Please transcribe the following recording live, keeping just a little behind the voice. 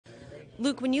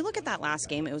Luke, when you look at that last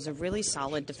game, it was a really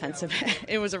solid defensive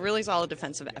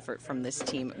effort from this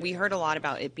team. We heard a lot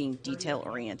about it being detail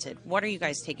oriented. What are you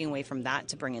guys taking away from that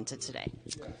to bring into today?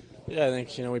 Yeah, I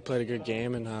think we played a good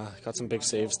game and got some big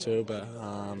saves too. But at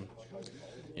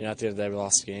the end of the day, we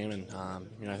lost the game,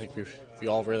 and I think we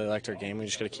all really liked our game. We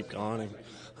just got to keep going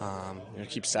and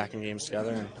keep stacking games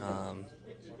together.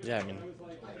 And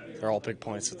they're all big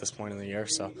points at this point in the year.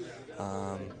 So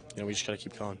we just got to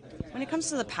keep going. When it comes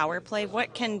to the power play,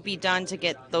 what can be done to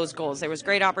get those goals? There was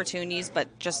great opportunities,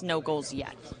 but just no goals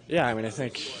yet. Yeah, I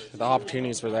think the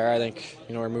opportunities were there. I think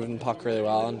we're moving the puck really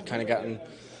well and kind of getting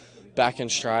back in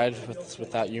stride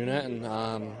with that unit, and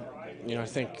I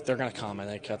think they're going to come. I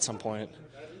think at some point,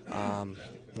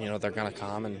 they're going to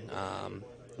come, and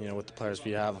with the players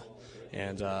we have,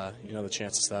 and the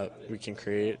chances that we can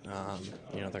create,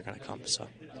 they're going to come. So.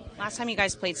 Last time you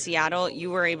guys played Seattle,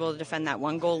 you were able to defend that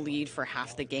 1-goal lead for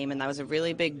half the game, and that was a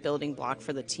really big building block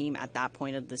for the team at that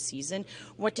point of the season.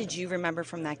 What did you remember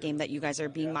from that game that you guys are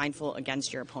being mindful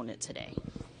against your opponent today?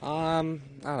 I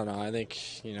don't know. I think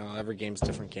every game's a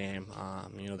different game.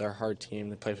 They're a hard team.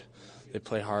 They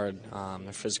play hard.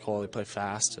 They're physical. They play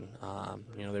fast, and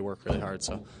they work really hard.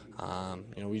 So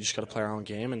we just got to play our own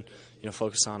game and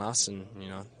focus on us, and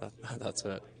that's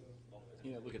it.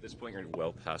 Look, at this point, you're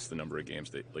well past the number of games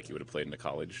that you would have played in the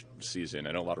college season.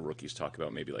 I know a lot of rookies talk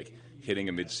about maybe hitting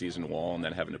a mid-season wall and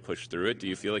then having to push through it. Do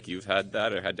you feel like you've had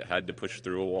that, or had to push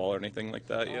through a wall or anything like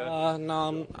that yet?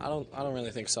 No, I don't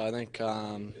really think so. I think,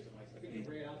 I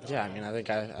think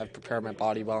I've prepared my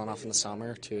body well enough in the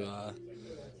summer to,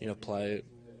 play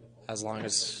as long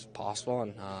as possible,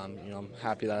 and I'm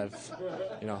happy that I've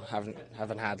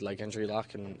haven't had injury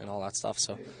luck and all that stuff.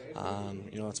 So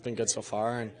it's been good so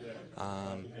far, and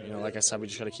like I said, we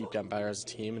just got to keep getting better as a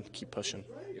team and keep pushing.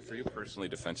 For you personally,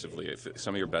 defensively, if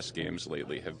some of your best games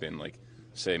lately have been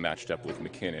say matched up with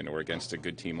McKinnon or against a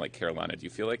good team like Carolina, do you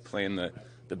feel like playing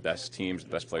the best teams, the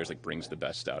best players, brings the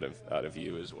best out of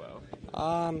you as well?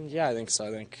 Yeah, I think so.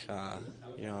 I think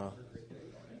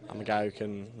I'm a guy who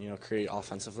can create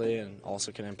offensively and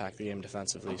also can impact the game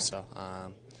defensively. So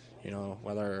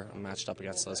whether I'm matched up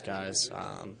against those guys,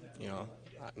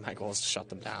 my goal is to shut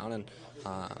them down, and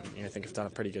I think I've done a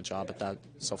pretty good job at that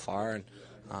so far.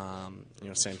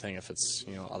 And same thing if it's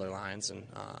other lines and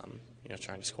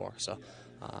trying to score. So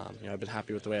I've been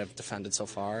happy with the way I've defended so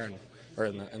far, or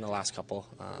in the last couple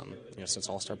since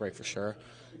All-Star break for sure.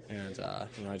 And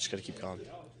I just got to keep going.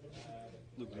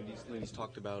 Luke, Lindy's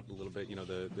talked about a little bit,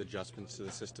 the adjustments to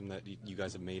the system that you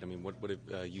guys have made. What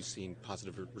have you seen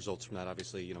positive results from that?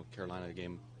 Obviously, Carolina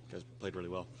game, you guys played really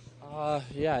well.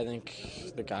 Yeah, I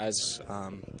think the guys,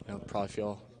 probably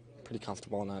feel pretty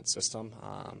comfortable in that system.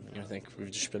 I think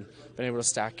we've just been able to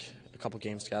stack a couple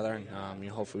games together, and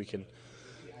hopefully we can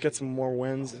get some more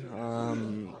wins.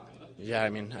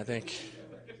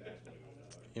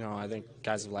 I think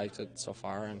guys have liked it so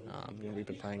far, and we've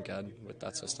been playing good with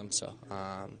that system. So,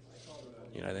 I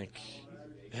think,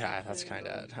 that's kind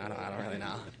of I don't really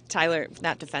know. Tyler,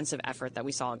 that defensive effort that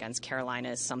we saw against Carolina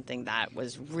is something that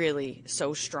was really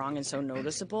so strong and so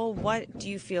noticeable. What do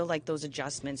you feel like those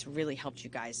adjustments really helped you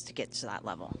guys to get to that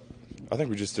level? I think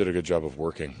we just did a good job of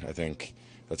working. I think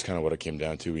that's kind of what it came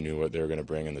down to. We knew what they were going to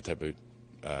bring and the type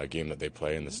of game that they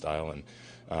play and the style,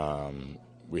 and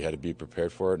we had to be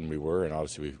prepared for it, and we were, and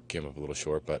obviously we came up a little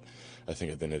short, but I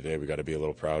think at the end of the day we got to be a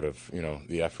little proud of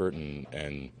the effort, and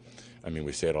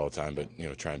we say it all the time, but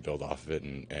try and build off of it,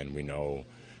 and we know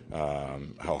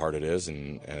how hard it is,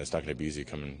 and it's not going to be easy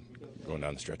going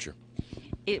down the stretcher.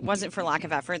 It wasn't for lack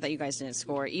of effort that you guys didn't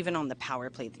score, even on the power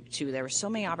play too. There were so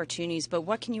many opportunities, but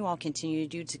what can you all continue to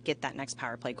do to get that next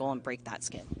power play goal and break that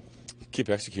skid? Keep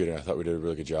executing. I thought we did a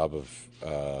really good job of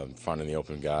finding the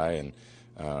open guy, and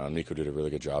Nico did a really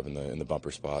good job in the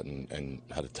bumper spot and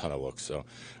had a ton of looks. So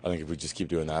I think if we just keep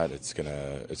doing that, it's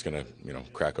gonna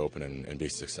crack open and be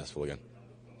successful again.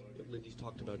 Lindy's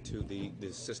talked about too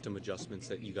the system adjustments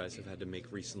that you guys have had to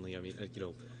make recently.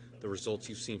 The results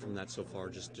you've seen from that so far.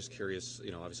 Just curious.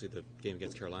 Obviously the game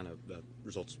against Carolina, the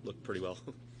results look pretty well.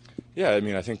 Yeah,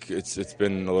 I think it's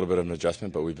been a little bit of an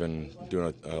adjustment, but we've been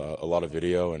doing a lot of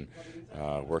video and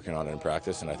working on it in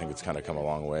practice, and I think it's kind of come a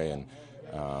long way. And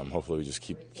hopefully we just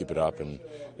keep it up, and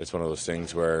it's one of those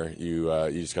things where you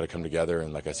just got to come together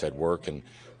and, like I said, work. And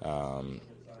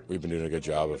we've been doing a good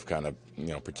job of kind of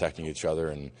protecting each other.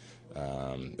 And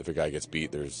if a guy gets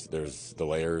beat, there's the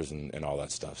layers and all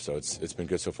that stuff. So it's been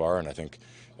good so far, and I think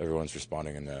everyone's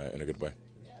responding in a good way.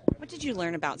 What did you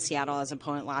learn about Seattle as an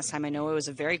opponent last time? I know it was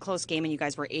a very close game, and you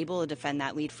guys were able to defend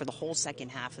that lead for the whole second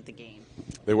half of the game.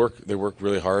 They work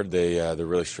really hard. They're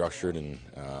really structured, and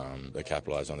they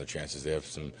capitalize on their chances. They have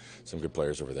some good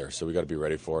players over there, so we got to be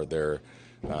ready for it. They're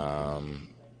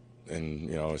in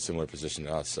a similar position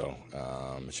to us, so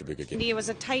it should be a good game. It was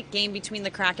a tight game between the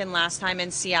Kraken last time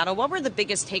and Seattle. What were the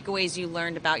biggest takeaways you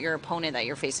learned about your opponent that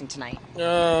you're facing tonight?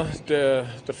 The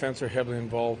defense are heavily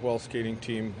involved, well skating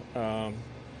team.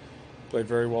 Played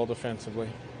very well defensively.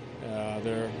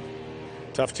 They're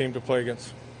a tough team to play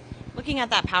against. Looking at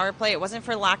that power play, it wasn't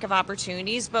for lack of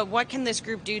opportunities, but what can this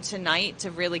group do tonight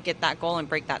to really get that goal and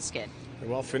break that skid?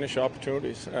 Well, finish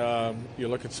opportunities. You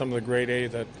look at some of the grade A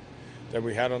that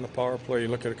we had on the power play. You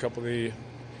look at a couple of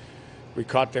we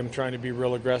caught them trying to be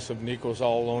real aggressive. Nico's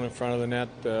all alone in front of the net.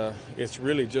 It's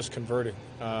really just converting.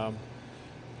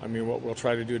 What we'll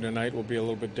try to do tonight will be a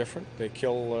little bit different. They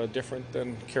kill different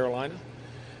than Carolina,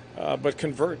 but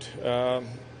convert.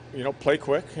 Play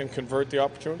quick and convert the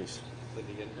opportunities.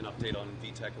 An update on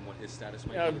Vitek and what his status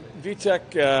might be?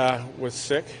 Vitek was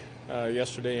sick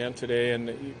yesterday and today, and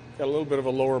he got a little bit of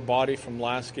a lower body from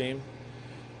last game.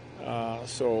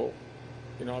 So,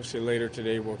 obviously later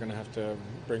today we're going to have to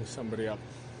bring somebody up.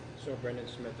 So Brendan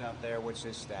Smith out there, what's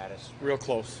his status? Real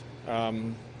close.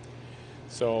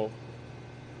 So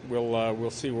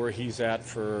we'll see where he's at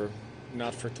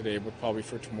not for today, but probably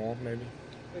for tomorrow maybe.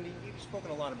 Lindy, you've spoken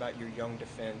a lot about your young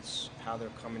defense, how they're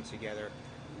coming together.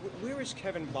 Where is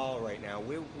Kevin Ball right now?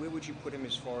 Where would you put him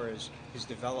as far as his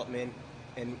development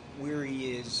and where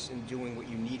he is in doing what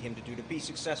you need him to do to be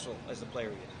successful as the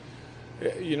player he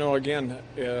is? Again,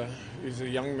 he's a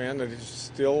young man that is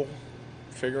still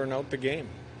figuring out the game.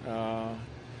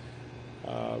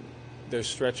 There's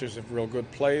stretches of real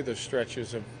good play. There's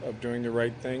stretches of doing the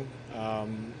right thing.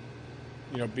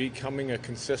 Becoming a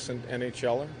consistent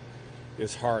NHLer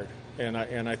is hard, and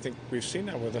I think we've seen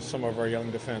that with some of our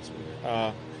young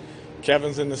defensemen.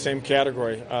 Kevin's in the same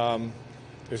category.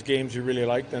 There's games you really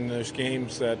like, then there's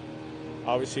games that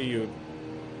obviously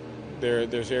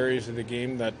there's areas of the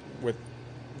game that with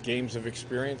games of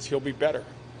experience he'll be better.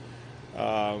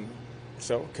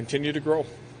 So continue to grow.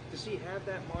 Does he have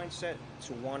that mindset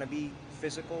to want to be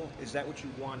physical? Is that what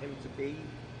you want him to be?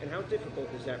 And how difficult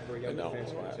is that for a young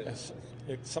defenseman?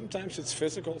 Sometimes it's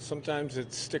physical, sometimes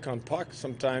it's stick on puck,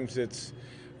 sometimes it's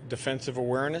defensive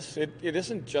awareness. It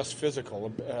isn't just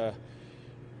physical.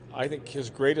 I think his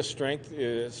greatest strength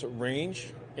is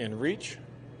range and reach.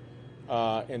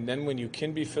 And then when you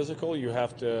can be physical, you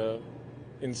have to,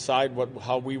 inside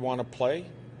how we want to play,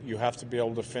 you have to be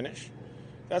able to finish.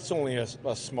 That's only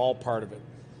a small part of it.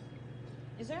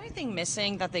 Is there anything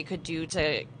missing that they could do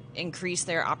to increase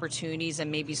their opportunities and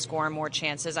maybe score more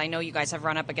chances? I know you guys have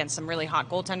run up against some really hot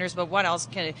goaltenders, but what else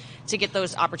to get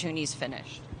those opportunities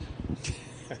finished?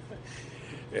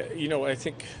 I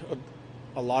think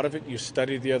a lot of it, you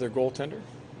study the other goaltender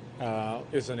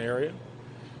is an area.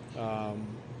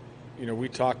 We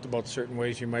talked about certain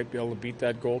ways you might be able to beat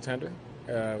that goaltender.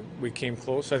 We came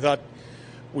close. I thought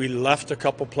we left a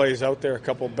couple plays out there, a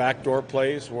couple backdoor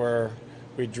plays where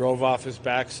we drove off his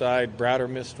backside. Bratter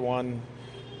missed one.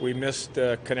 We missed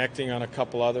connecting on a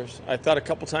couple others. I thought a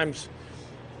couple times,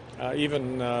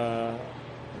 even on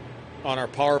our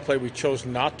power play, we chose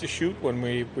not to shoot when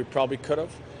we probably could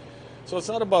have. So it's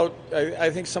not about, I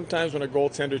think sometimes when a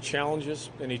goaltender challenges,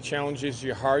 and he challenges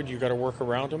you hard, you got to work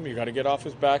around him. You got to get off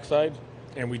his backside.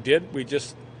 And we did. We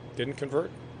just didn't convert.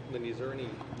 Lindy, is there any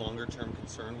longer-term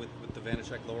concern with the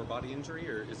Vanacek lower body injury,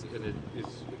 or is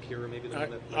Akira maybe the one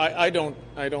that? I don't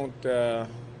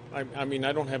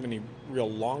have any real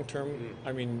long-term.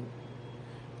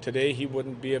 Today he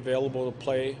wouldn't be available to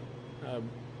play.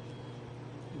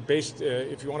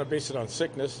 If you want to base it on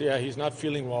sickness, yeah, he's not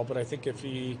feeling well. But I think if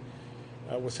he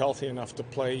was healthy enough to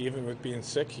play, even with being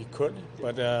sick, he could.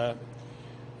 But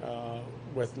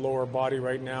with lower body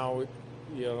right now, it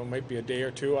might be a day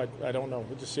or two. I don't know.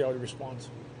 We'll just see how he responds.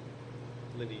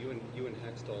 Lindy, you and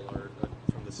Hextall are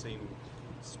from the same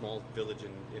small village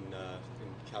in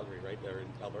Calgary, right? Or in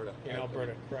Alberta. In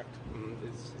Alberta, correct.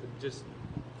 It's just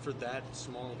for that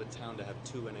small of a town to have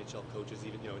two NHL coaches,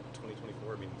 even in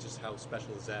 2024. Just how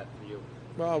special is that for you?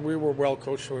 Well, we were well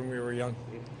coached when we were young.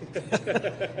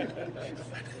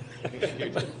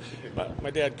 My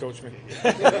dad coached me.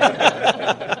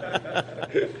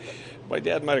 My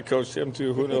dad might have coached him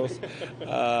too. Who knows?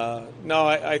 No,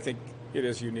 I think it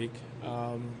is unique.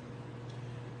 You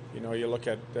look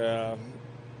at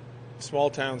small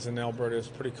towns in Alberta. It's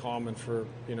pretty common for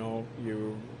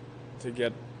you to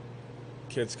get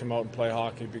kids come out and play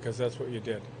hockey because that's what you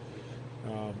did.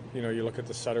 You look at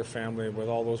the Sutter family with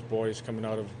all those boys coming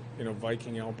out of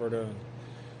Viking, Alberta, and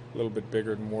a little bit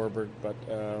bigger than Warburg, but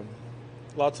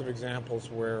lots of examples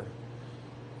where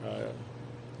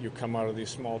you come out of these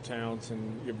small towns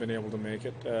and you've been able to make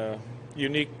it.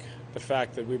 Unique, the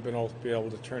fact that we've been able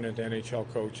to turn into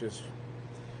NHL coaches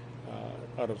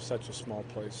out of such a small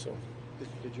place. So,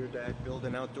 Did your dad build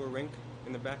an outdoor rink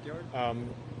in the backyard?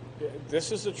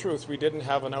 this is the truth. We didn't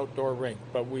have an outdoor rink,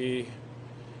 but we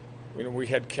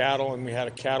had cattle, and we had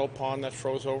a cattle pond that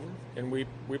froze over, and we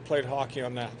played hockey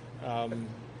on that. I mean,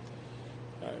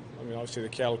 obviously the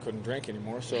cattle couldn't drink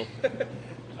anymore, so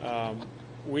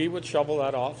we would shovel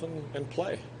that off and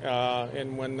play.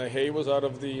 And when the hay was out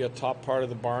of the top part of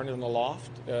the barn in the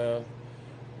loft,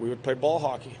 we would play ball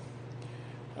hockey.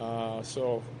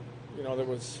 So,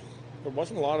 there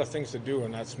wasn't a lot of things to do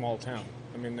in that small town.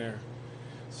 I mean,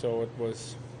 so it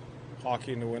was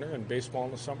hockey in the winter and baseball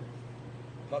in the summer.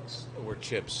 Pucks or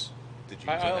chips? Did you?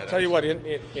 I'll tell you what.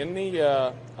 In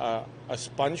the a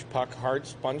sponge puck, hard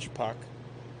sponge puck,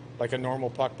 like a normal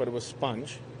puck, but it was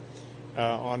sponge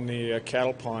on the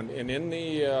cattle pond, and in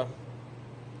the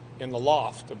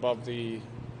loft above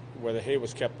where the hay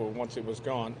was kept, once it was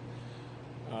gone,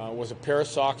 was a pair of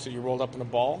socks that you rolled up in a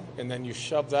ball, and then you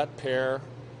shoved that pair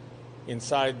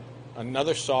inside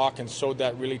another sock and sewed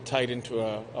that really tight into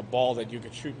a ball that you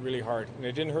could shoot really hard, and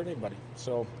it didn't hurt anybody.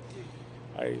 So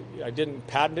I didn't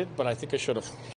patent it, but I think I should have.